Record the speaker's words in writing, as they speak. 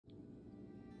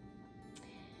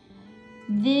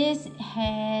This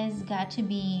has got to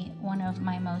be one of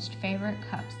my most favorite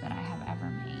cups that I have ever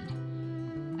made.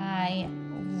 I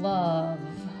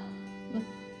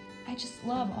just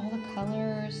love all the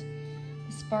colors,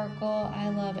 the sparkle. I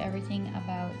love everything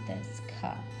about this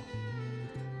cup.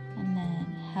 And then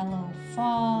Hello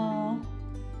Fall.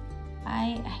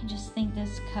 I just think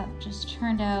this cup just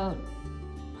turned out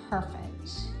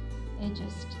perfect. It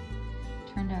just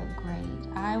turned out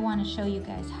great. I want to show you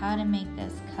guys how to make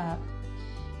this cup.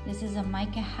 This is a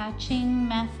mica hatching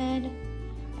method,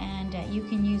 and you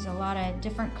can use a lot of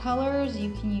different colors. You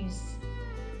can use,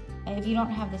 if you don't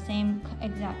have the same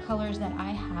exact colors that I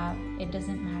have, it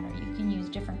doesn't matter. You can use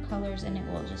different colors and it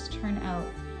will just turn out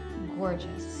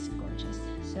gorgeous, gorgeous.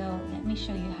 So let me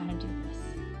show you how to do this.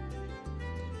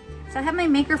 So I have my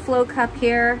Maker Flow cup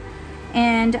here,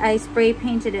 and I spray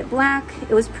painted it black.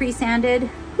 It was pre-sanded.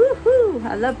 Woohoo!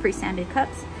 I love pre-sanded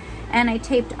cups. And I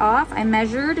taped off, I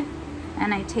measured,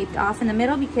 and I taped off in the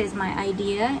middle because my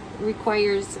idea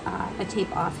requires a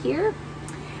tape off here.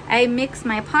 I mix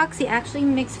my epoxy, actually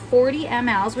mix 40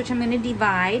 mLs, which I'm going to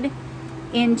divide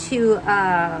into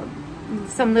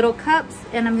some little cups,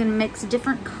 and I'm going to mix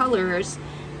different colors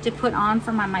to put on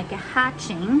for my mica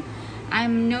hatching.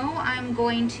 I'm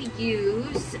going to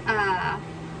use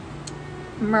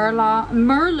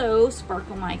Merlot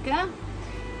Sparkle Mica,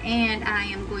 and I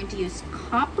am going to use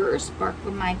Copper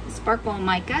Sparkle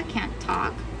Mica, can't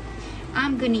talk.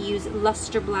 I'm going to use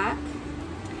Luster Black.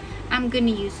 I'm going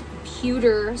to use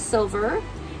Pewter Silver,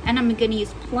 and I'm going to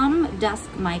use Plum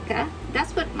Dusk Mica.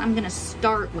 That's what I'm going to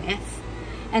start with.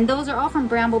 And those are all from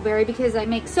Brambleberry because I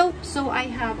make soap, so I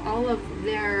have all of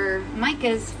their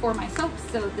micas for my soaps.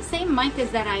 So the same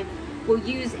micas that I will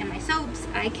use in my soaps,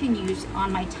 I can use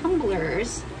on my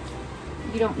tumblers.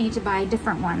 You don't need to buy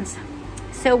different ones.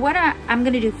 So what I'm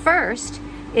going to do first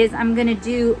is I'm going to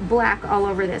do black all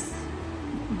over this,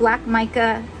 black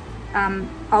mica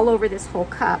all over this whole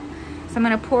cup. So I'm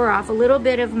going to pour off a little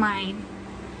bit of my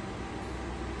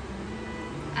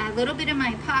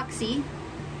epoxy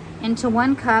into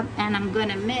one cup, and I'm going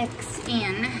to mix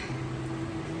in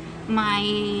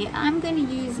I'm going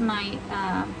to use my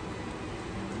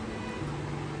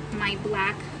my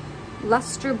black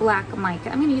Luster Black Mica.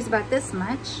 I'm going to use about this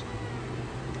much.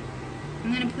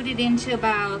 I'm going to put it into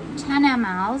about 10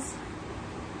 mLs.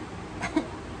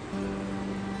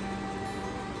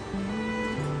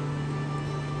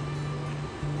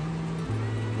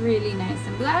 Really nice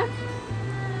and black.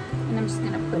 And I'm just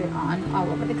going to put it on all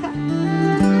over the cup.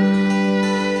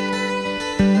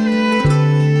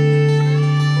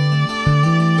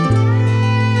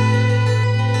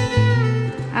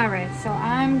 Alright, so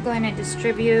I'm going to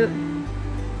distribute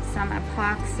some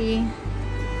epoxy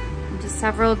into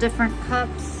several different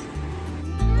cups.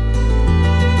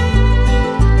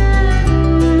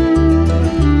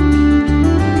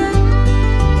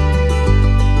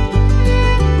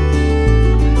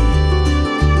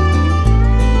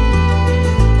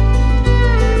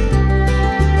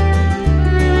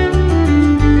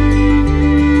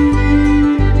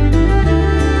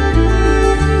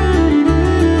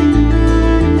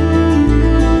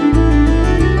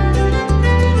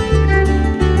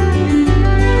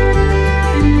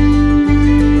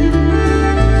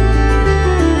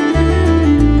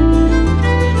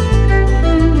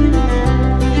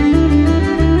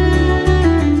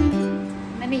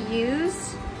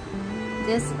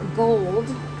 Gold.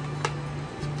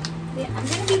 Yeah, I'm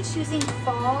going to be choosing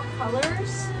fall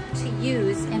colors to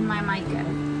use in my mica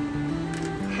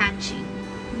hatching.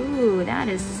 Ooh, that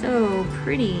is so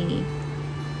pretty.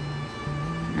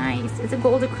 Nice. It's a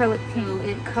gold acrylic paint.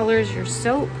 It colors your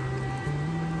soap.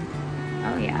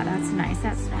 Oh yeah, that's nice.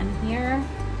 That's done here.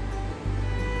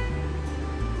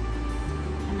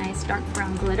 A nice dark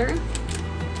brown glitter.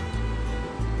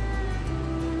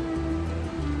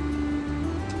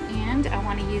 I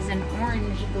want to use an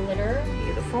orange glitter.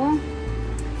 Beautiful.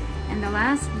 And the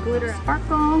last glitter,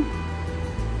 sparkle.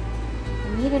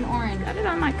 I need an orange. Got it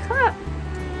on my cup.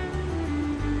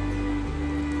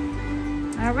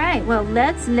 All right, well,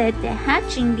 let's let the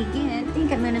hatching begin. I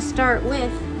think I'm going to start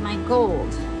with my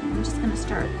gold. I'm just going to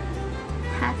start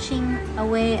hatching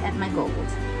away at my gold.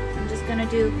 I'm just going to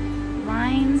do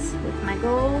lines with my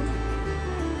gold.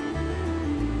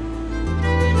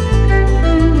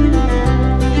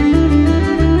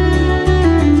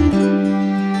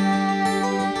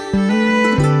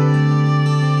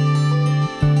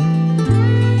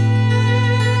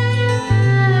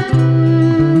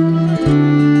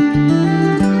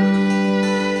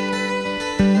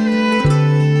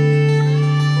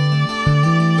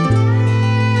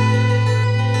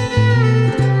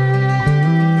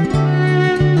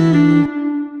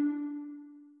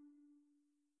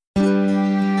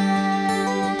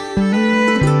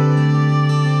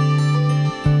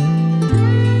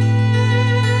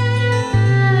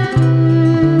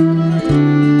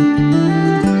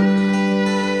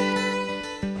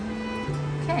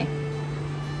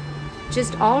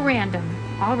 just all random,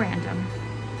 all random.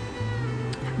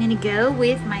 I'm gonna go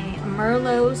with my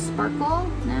Merlot Sparkle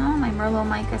now, my Merlot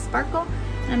Mica Sparkle,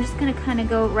 and I'm just gonna kind of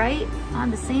go right on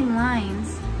the same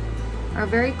lines, or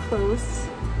very close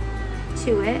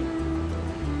to it.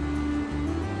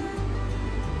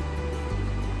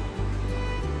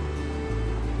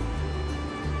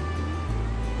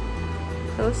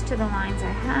 Close to the lines I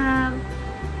have,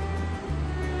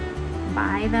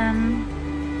 by them,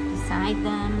 beside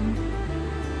them,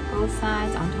 both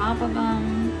sides, on top of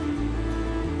them.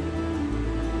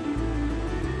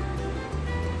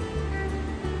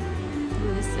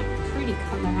 Ooh, this is a pretty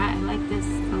color. I like this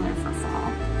color for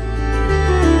fall.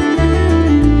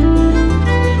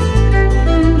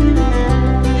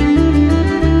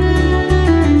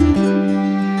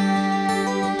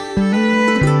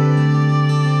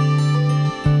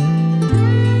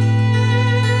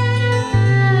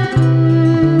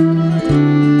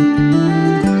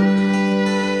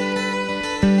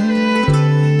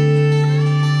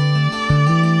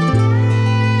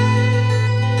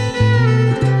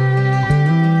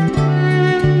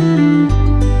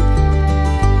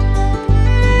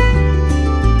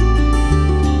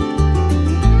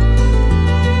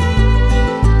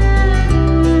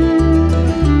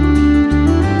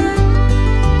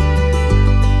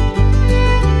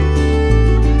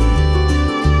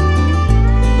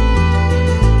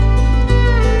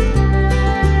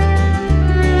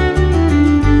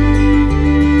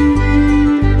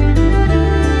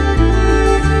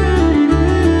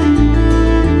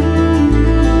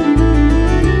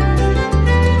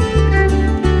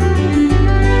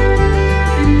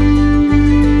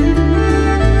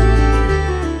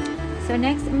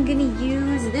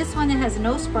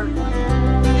 No sparkle. So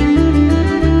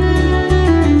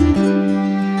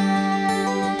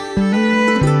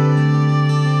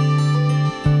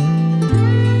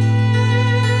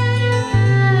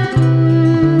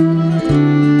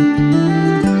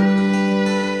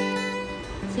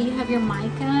you have your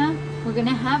mica. We're gonna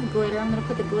have glitter. I'm gonna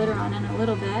put the glitter on in a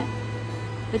little bit.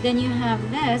 But then you have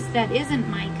this that isn't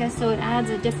mica, so it adds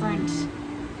a different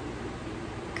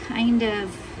kind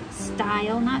of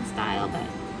style, not style, but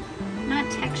not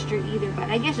texture either, but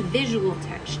I guess visual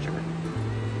texture.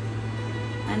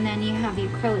 And then you have the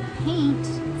acrylic paint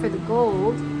for the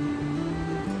gold.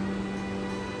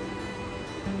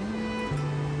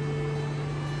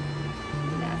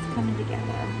 That's coming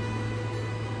together.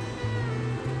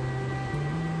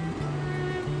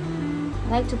 I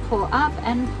like to pull up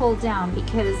and pull down,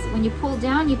 because when you pull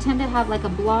down you tend to have like a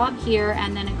blob here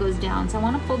and then it goes down. So I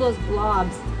want to pull those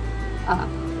blobs up.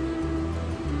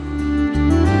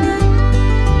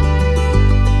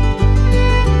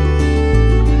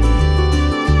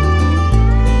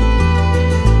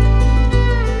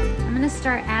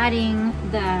 Start adding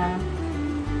the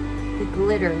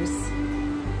glitters.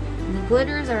 And the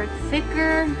glitters are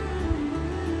thicker.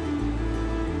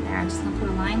 There, I'm just gonna put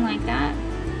a line like that.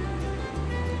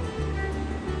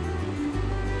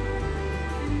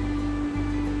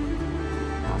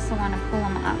 I also want to pull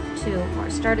them up too, or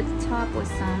start at the top with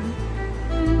some.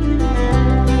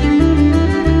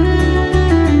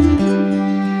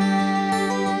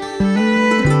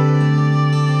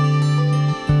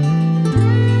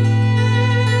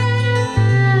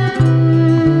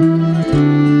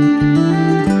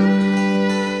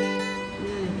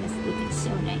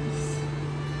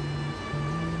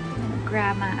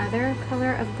 Grab my other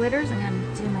color of glitters. I'm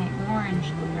going to do my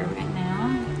orange glitter right now.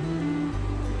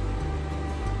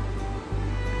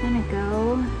 I'm going to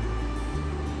go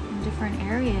in different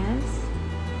areas.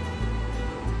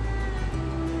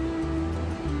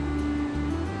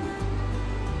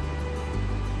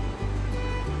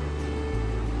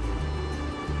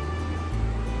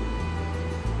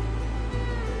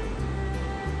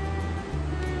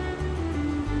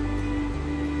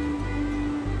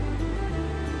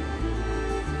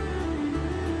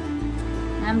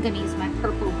 I'm going to use my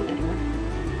purple glitter.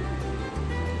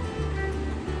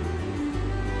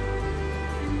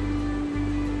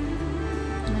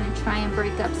 I'm going to try and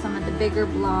break up some of the bigger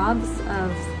blobs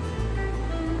of,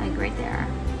 like right there.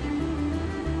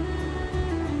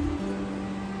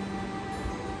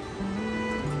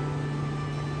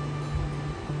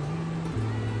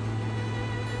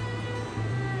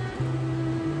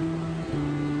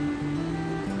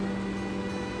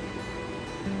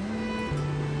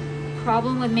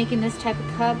 Problem with making this type of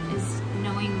cup is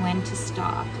knowing when to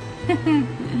stop.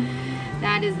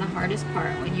 That is the hardest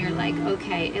part, when you're like,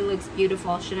 okay, it looks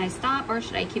beautiful. Should I stop or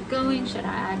should I keep going? Should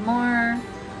I add more?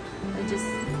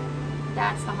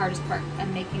 That's the hardest part of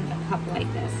making a cup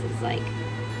like this, is like,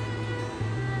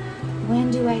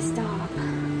 when do I stop?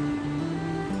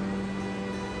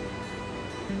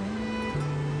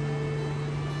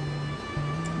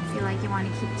 want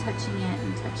to keep touching it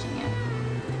and touching it.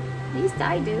 At least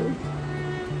I do.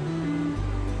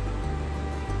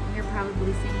 You're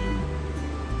probably saying,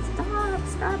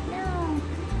 stop now.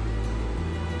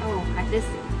 Oh, at this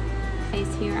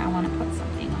place here, I want to put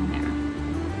something on there.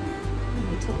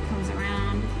 Wait till it comes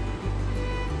around.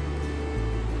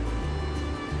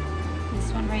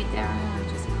 This one right there, I want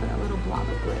to just put a little blob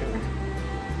of glitter.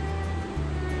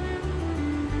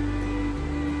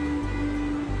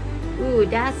 Ooh,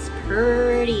 that's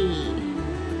pretty.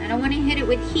 I don't want to hit it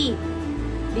with heat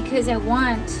because I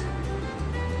want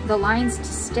the lines to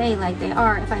stay like they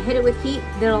are. If I hit it with heat,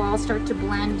 they'll all start to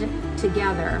blend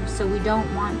together. So we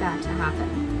don't want that to happen.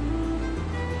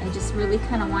 I just really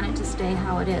kind of want it to stay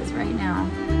how it is right now.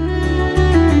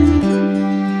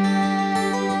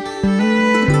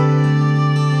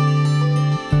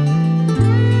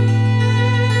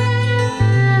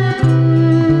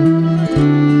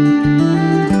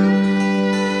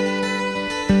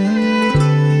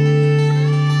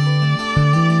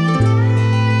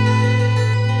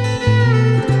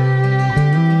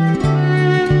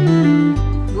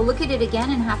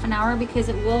 Again in half an hour because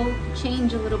it will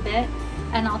change a little bit,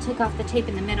 and I'll take off the tape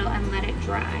in the middle and let it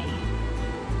dry.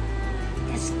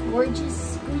 That's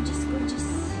gorgeous, gorgeous, gorgeous.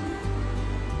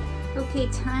 Okay,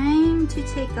 time to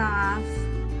take off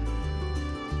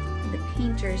the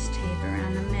painter's tape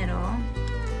around the middle.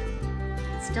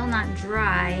 It's still not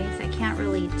dry, so I can't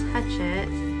really touch it.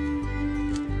 You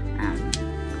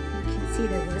can see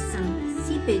there was some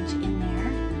seepage in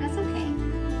there. That's okay,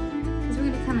 because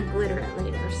we're gonna come and glitter it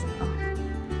later, so.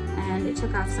 And it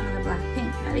took off some of the black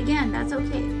paint, but again, that's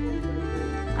okay.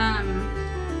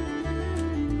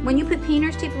 When you put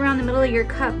painter's tape around the middle of your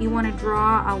cup, you want to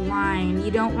draw a line.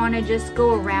 You don't want to just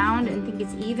go around and think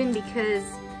it's even because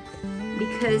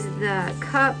the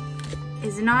cup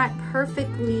is not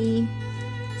perfectly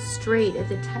straight. If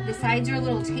the sides are a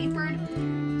little tapered,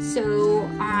 so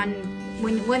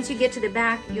once you get to the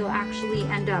back, you'll actually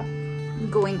end up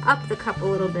going up the cup a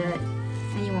little bit,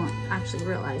 and you won't actually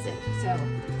realize it. So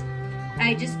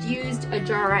I just used a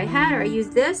jar I had, or I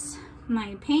used this,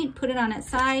 my paint, put it on its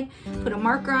side, put a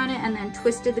marker on it, and then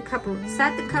twisted the cup,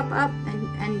 sat the cup up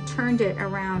and turned it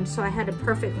around so I had a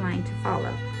perfect line to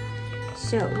follow.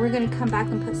 So we're gonna come back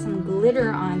and put some glitter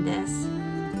on this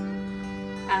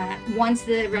once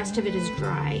the rest of it is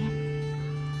dry.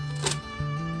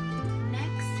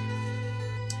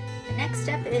 The next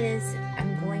step is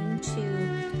I'm going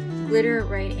to glitter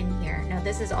right in here. Now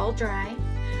this is all dry.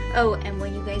 Oh, and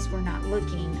when you guys were not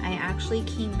looking, I actually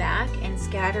came back and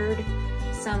scattered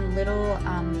some little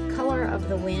color of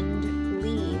the wind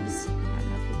leaves. I don't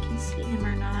know if you can see them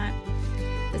or not,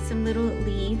 but some little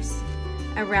leaves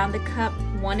around the cup,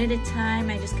 one at a time.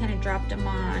 I just kind of dropped them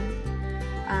on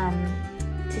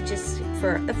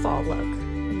for the fall look.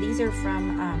 And these are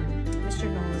from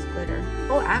Mr. Nola's glitter.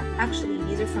 Oh, actually,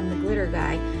 these are from the glitter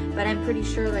guy, but I'm pretty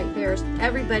sure like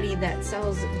everybody that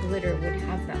sells glitter would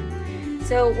have them.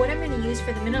 So what I'm going to use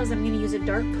for the middle is I'm going to use a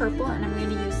dark purple, and I'm going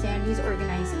to use Sandy's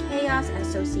Organized Chaos,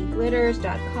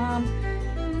 SOCglitters.com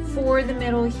for the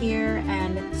middle here.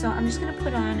 And so I'm just going to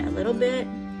put on a little bit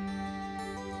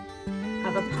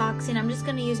of epoxy, and I'm just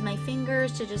going to use my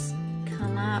fingers to just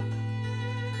come up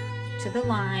to the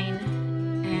line,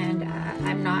 and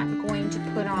I'm not going to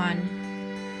put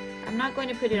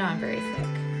it on very thick.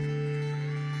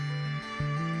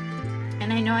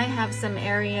 And I know I have some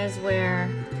areas where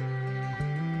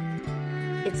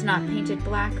it's not painted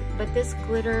black, but this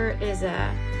glitter is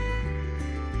a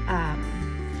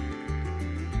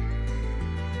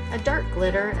dark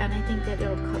glitter, and I think that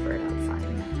it'll cover it up fine.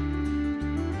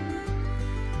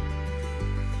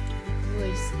 Oh,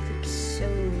 it looks so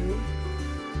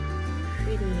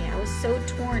pretty. I was so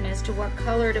torn as to what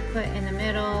color to put in the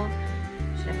middle.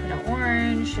 Should I put an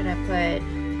orange? Should I put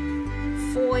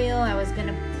foil? I was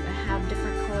gonna have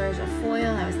different colors of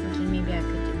foil. I was thinking maybe I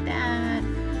could do that. I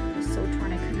was so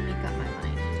torn I couldn't make up my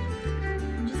mind.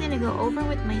 I'm just gonna go over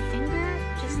with my finger,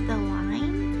 just the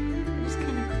line. Just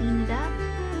kind of clean it up.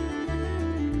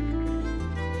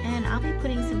 And I'll be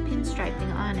putting some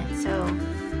pinstriping on it, so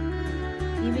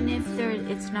even if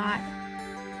it's not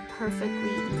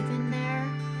perfectly even there,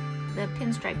 the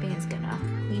pinstriping is gonna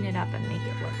clean it up and make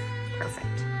it look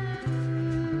perfect.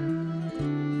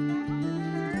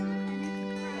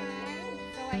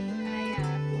 So I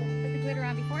put the glitter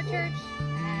on before church,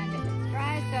 and it's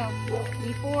dry. So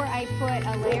before I put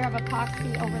a layer of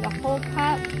epoxy over the whole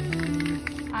cup,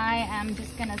 I am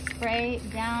just gonna spray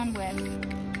down with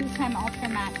 2-time Ultra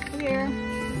Matte Clear.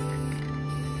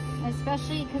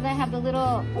 especially because I have the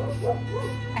little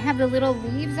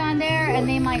leaves on there and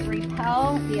they might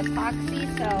repel the epoxy,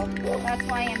 so that's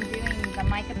why I'm doing the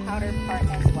mica powder part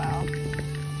as well.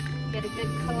 Get a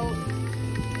good coat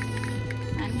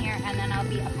on here, and then I'll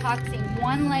be epoxying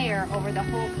one layer over the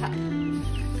whole cup.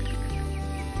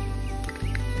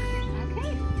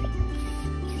 Okay.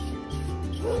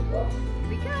 Here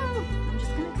we go. I'm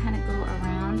just gonna kind of go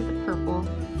around the purple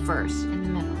first in the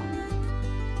middle.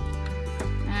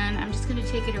 And I'm just gonna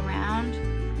take it around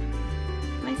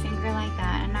my finger like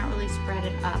that and not really spread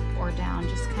it up or down,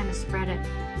 just kind of spread it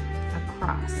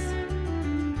across.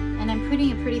 And I'm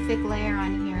putting a pretty thick layer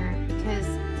on here because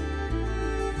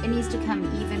it needs to come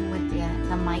even with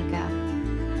the mica.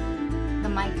 The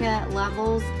mica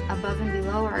levels above and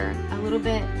below are a little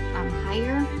bit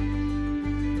higher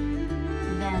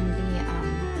than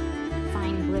the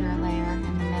fine glitter layer in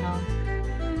the middle.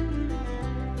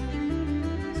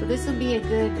 So this will be a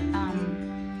good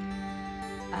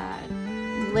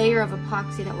layer of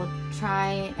epoxy that will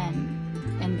try and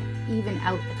even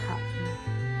out the cup.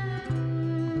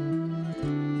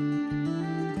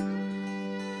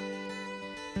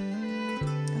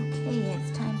 Okay,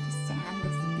 it's time to sand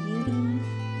this beauty. I'm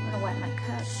gonna wet my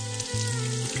cup.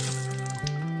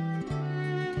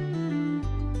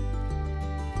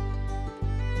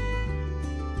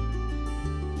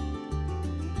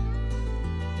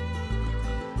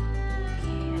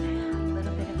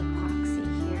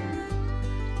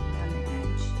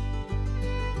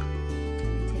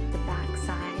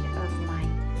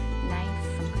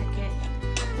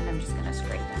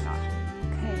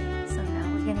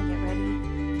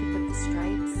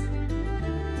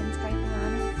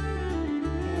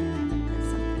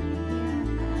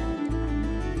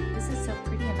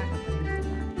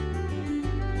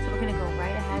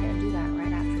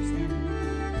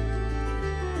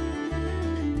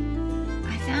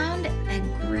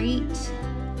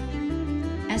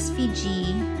 SVG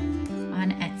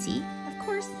on Etsy. Of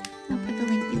course, I'll put the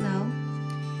link below.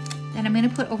 Then I'm going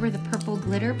to put over the purple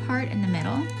glitter part in the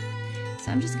middle.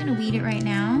 So I'm just going to weed it right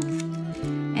now.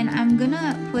 And I'm going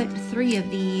to put 3 of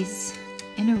these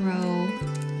in a row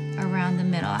around the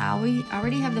middle. I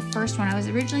already have the first one. I was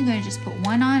originally going to just put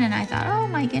one on and I thought, oh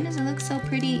my goodness, it looks so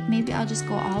pretty. Maybe I'll just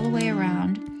go all the way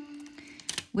around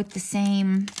with the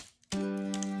same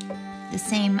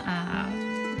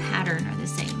pattern or the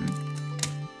same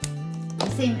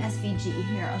SVG.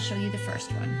 Here, I'll show you the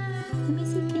first one. Let me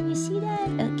see, can you see that?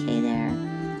 Okay, there.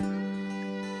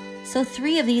 So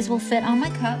 3 of these will fit on my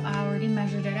cup. I already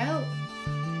measured it out.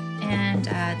 And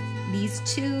these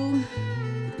 2,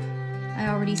 I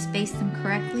already spaced them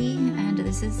correctly. And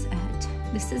this is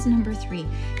number 3.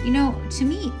 You know, to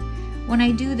me, when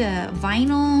I do the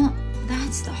vinyl,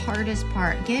 that's the hardest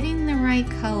part. Getting the right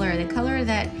color, the color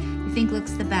that you think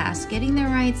looks the best, getting the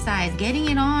right size, getting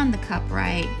it on the cup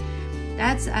right.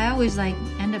 I always like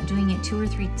end up doing it 2 or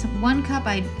 3. One cup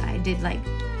I did like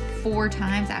 4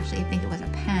 times. Actually, I think it was a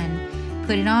pen.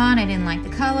 Put it on, I didn't like the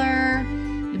color.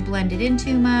 It blended in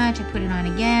too much. I put it on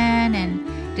again and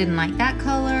didn't like that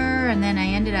color. And then I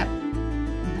ended up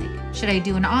like, should I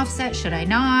do an offset? Should I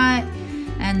not?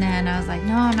 And then I was like,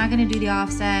 no, I'm not gonna do the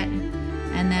offset.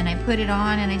 And then I put it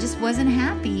on and I just wasn't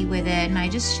happy with it. And I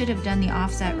just should have done the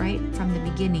offset right from the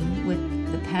beginning with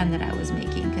the pen that I was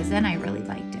making, because then I really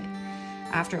liked it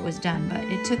after it was done. But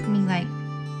it took me like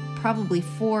probably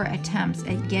 4 attempts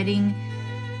at getting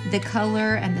the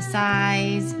color and the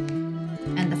size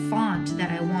and the font that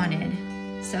I wanted.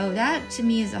 So that to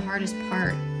me is the hardest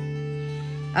part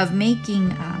of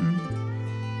making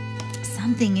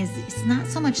something. It's not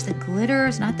so much the glitter,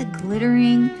 it's not the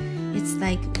glittering, it's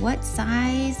like what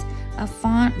size of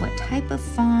font, what type of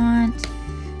font,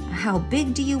 how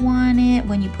big do you want it?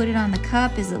 When you put it on the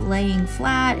cup, is it laying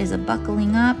flat? Is it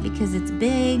buckling up because it's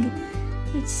big?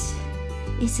 It's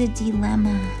a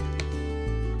dilemma.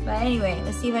 But anyway,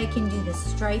 let's see if I can do the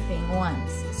striping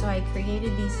once. So I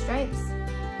created these stripes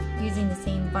using the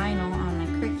same vinyl on my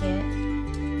Cricut,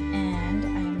 and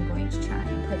I'm going to try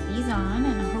and put these on,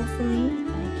 and hopefully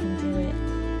I can do it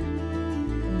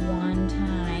one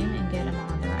time and get them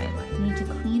on the right way. I need to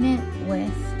clean it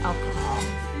with alcohol.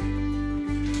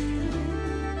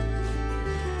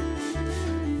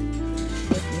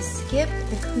 If you skip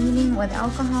the cleaning with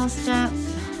alcohol step,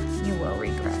 you will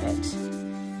regret it,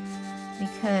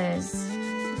 because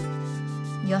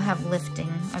you'll have lifting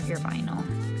of your vinyl.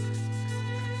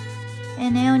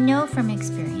 And I know from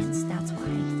experience, that's why.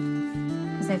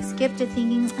 Because I've skipped it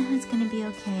thinking, oh, it's gonna be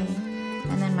okay.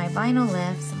 And then my vinyl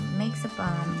lifts, makes a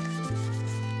bump.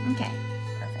 Okay.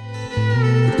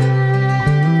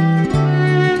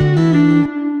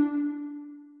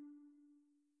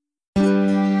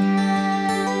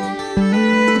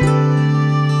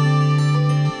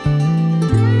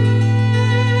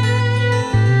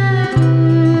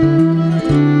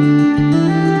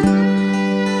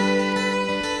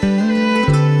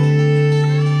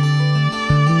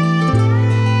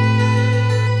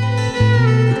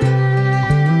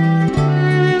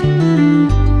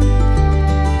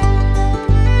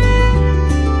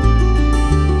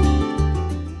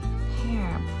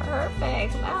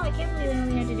 Wow, I can't believe I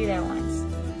only had to do that once.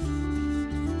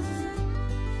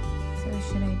 So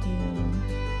should I do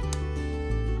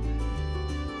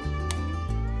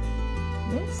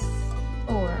this,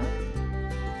 or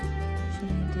should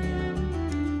I do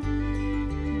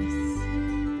this?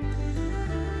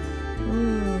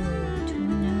 Ooh, don't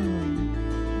know.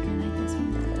 I think I like this one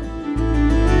better.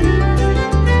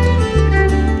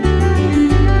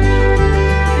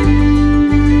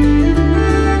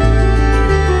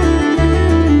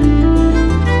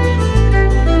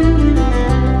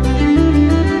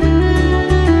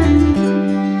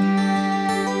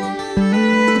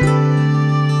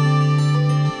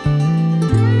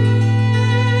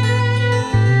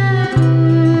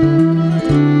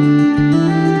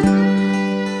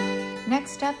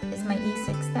 Next up is my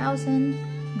E6000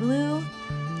 glue.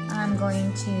 I'm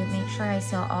going to make sure I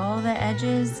seal all the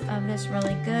edges of this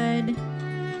really good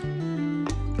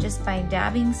just by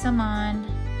dabbing some on,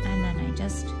 and then I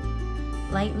just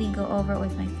lightly go over it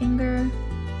with my finger,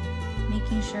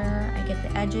 making sure I get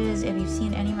the edges. If you've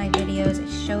seen any of my videos, I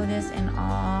show this in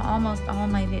almost all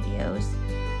my videos,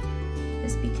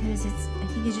 just because I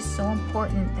think it's just so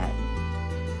important. That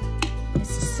it's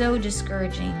so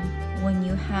discouraging when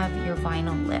you have your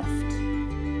vinyl lift,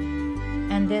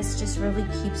 and this just really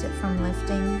keeps it from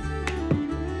lifting.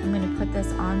 I'm going to put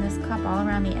this on this cup all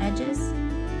around the edges.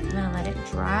 I'm going to let it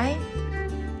dry,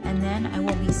 and then I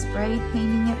will be spray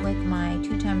painting it with my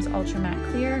 2x Ultra Matte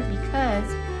Clear,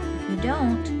 because if you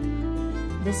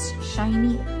don't, this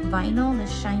shiny vinyl,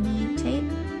 this shiny tape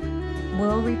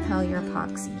will repel your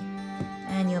epoxy,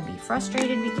 and you'll be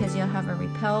frustrated because you'll have a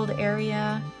repelled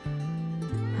area.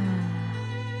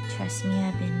 Trust me,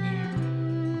 I've been there.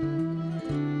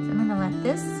 So I'm gonna let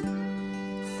this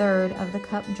third of the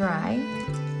cup dry,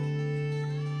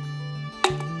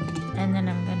 and then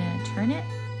I'm gonna turn it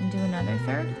and do another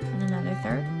third and another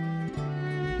third,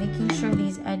 making sure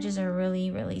these edges are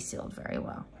really, really sealed very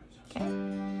well. Okay.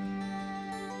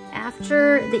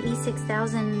 After the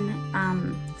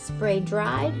E6000 spray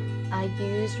dried, I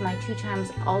used my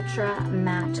 2x Ultra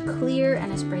Matte Clear,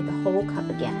 and I sprayed the whole cup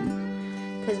again,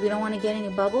 because we don't want to get any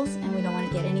bubbles and we don't want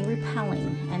to get any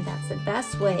repelling, and that's the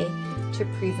best way to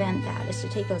prevent that, is to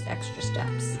take those extra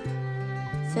steps.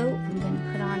 So I'm going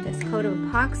to put on this coat of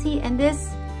epoxy, and this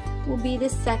will be the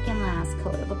second last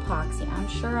coat of epoxy. I'm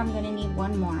sure I'm going to need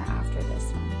one more after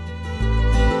this one.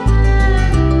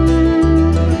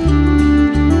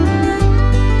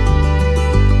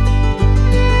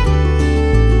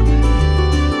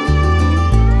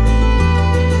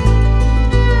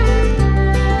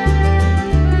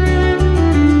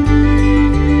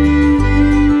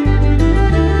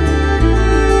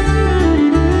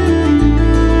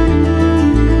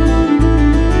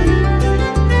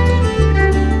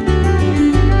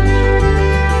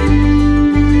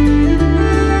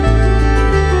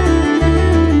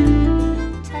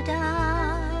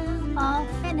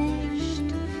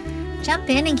 Jump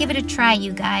in and give it a try,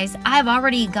 you guys. I've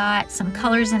already got some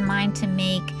colors in mind to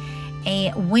make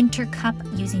a winter cup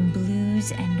using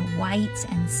blues and whites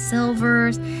and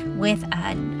silvers with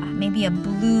maybe a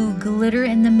blue glitter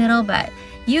in the middle, but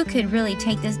you could really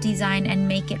take this design and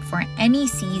make it for any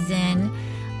season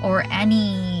or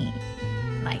any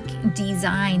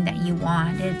design that you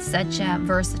want. It's such a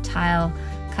versatile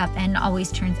cup and always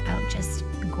turns out just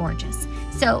gorgeous.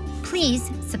 So please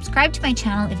subscribe to my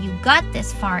channel if you got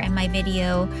this far in my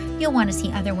video. You'll want to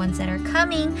see other ones that are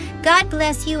coming. God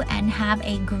bless you and have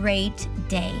a great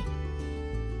day.